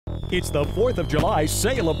It's the 4th of July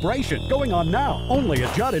Sale-A-Bration going on now, only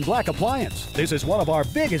at Judd & Black Appliance. This is one of our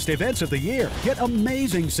biggest events of the year. Get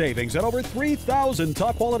amazing savings at over 3,000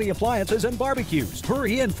 top-quality appliances and barbecues.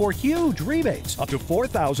 Hurry in for huge rebates, up to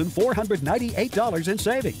 $4,498 in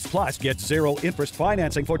savings. Plus, get zero-interest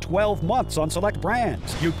financing for 12 months on select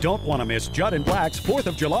brands. You don't want to miss Judd & Black's 4th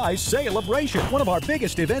of July Sale-A-Bration, one of our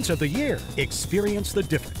biggest events of the year. Experience the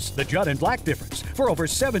difference, the Judd & Black difference, for over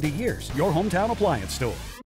 70 years, your hometown appliance store.